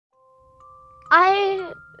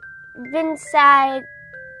I've been sad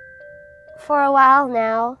for a while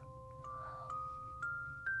now.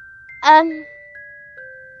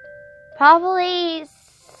 Probably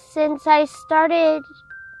since I started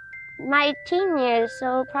my teen years,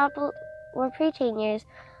 or preteen years.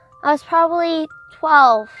 I was probably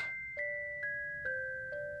 12.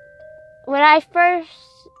 When I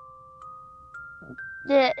first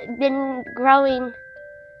been growing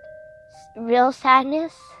real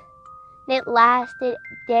sadness, and it lasted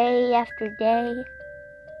day after day,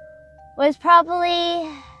 was probably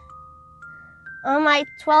on my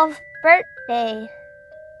 12th birthday.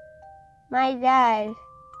 My dad,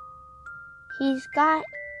 he's gotten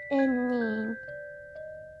mean.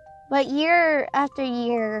 But year after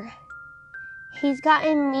year, he's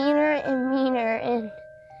gotten meaner and meaner and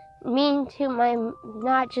mean to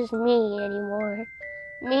not just me anymore,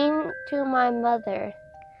 mean to my mother.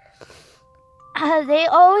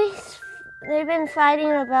 They've been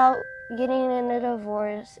fighting about getting in a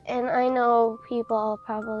divorce, and I know people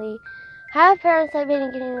probably have parents that have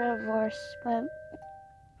been getting a divorce, but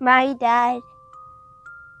my dad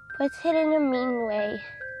puts it in a mean way.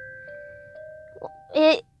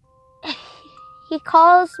 He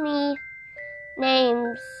calls me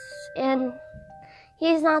names, and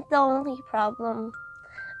he's not the only problem.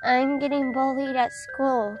 I'm getting bullied at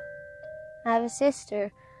school. I have a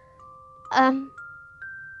sister.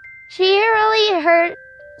 She really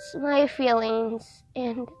hurts my feelings,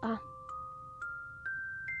 and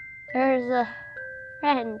there's a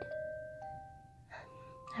friend.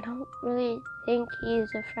 I don't really think he's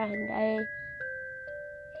a friend. I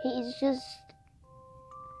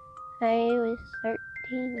was 13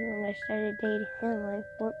 when I started dating him. I'm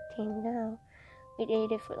 14 now. We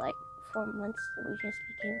dated for like 4 months, and we just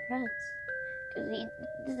became friends. Because he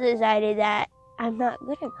decided that I'm not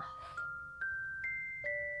good enough.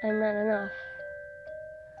 I'm not enough.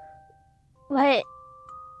 But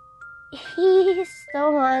he's the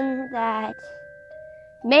one that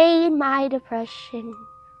made my depression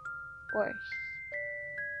worse.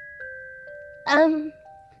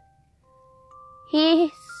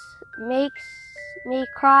 He makes me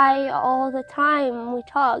cry all the time when we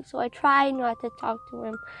talk, so I try not to talk to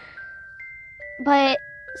him. But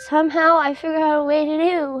somehow I figure out a way to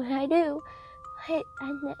do what I do. But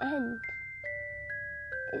in the end,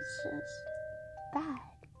 it's just bad,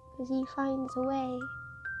 because he finds a way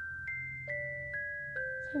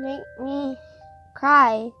to make me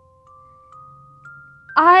cry.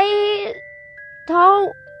 I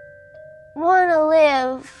don't want to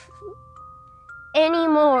live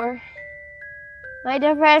anymore. My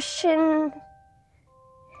depression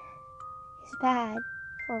is bad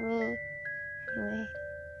for me. Anyway,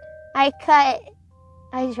 I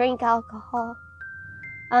drink alcohol.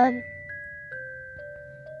 I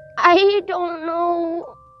don't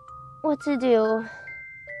know what to do.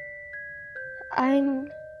 I'm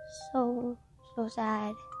so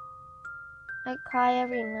sad. I cry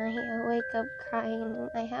every night. I wake up crying.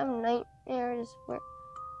 I have nightmares where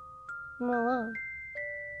I'm alone.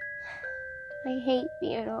 I hate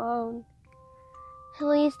being alone. At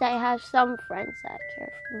least I have some friends that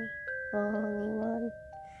care for me. Only one,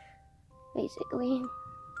 basically.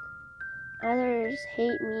 Others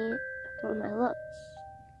hate me for my looks,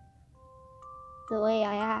 the way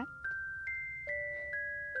I act.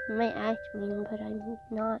 I might act mean, but I'm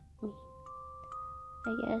not mean.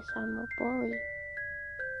 I guess I'm a bully.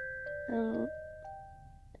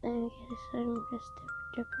 I guess I'm just a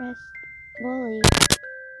depressed bully.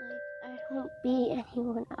 I don't beat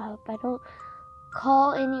anyone up. I don't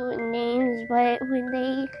call anyone names, but when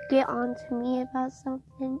they get on to me about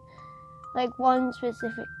something, like one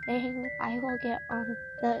specific thing, I will get on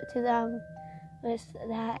to them with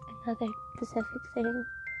that another specific thing.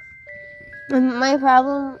 And my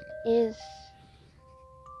problem is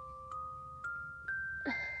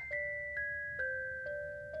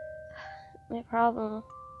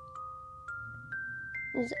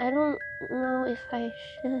I don't know if I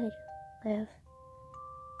should live.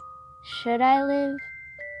 Should I live,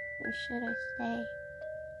 or should I stay?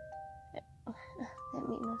 That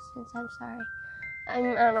made no sense. I'm sorry.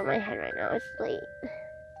 I'm out of my head right now. It's late.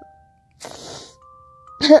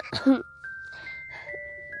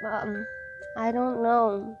 I don't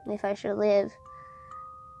know if I should live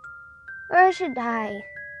or I should die.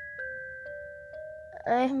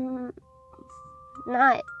 I'm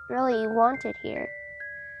not really wanted here.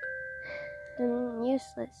 I'm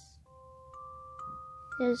useless.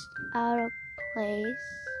 Just out of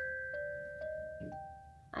place.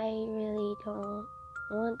 I really don't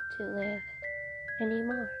want to live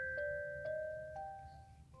anymore.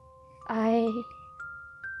 I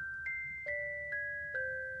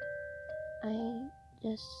I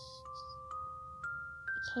just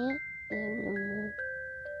can't anymore.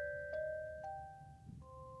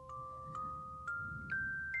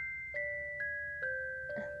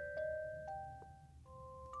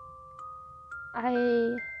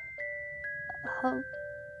 I hope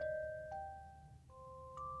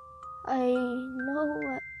I know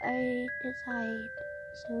what I decide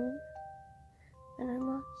soon, but I'm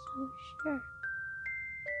not so sure.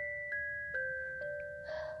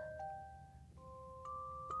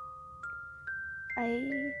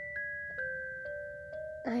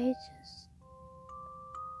 I just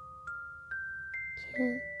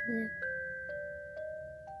can't live.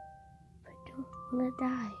 I don't want to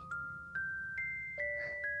die.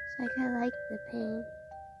 It's like I like the pain,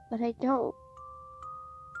 but I don't.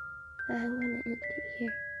 I'm gonna end it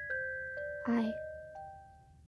here. Bye.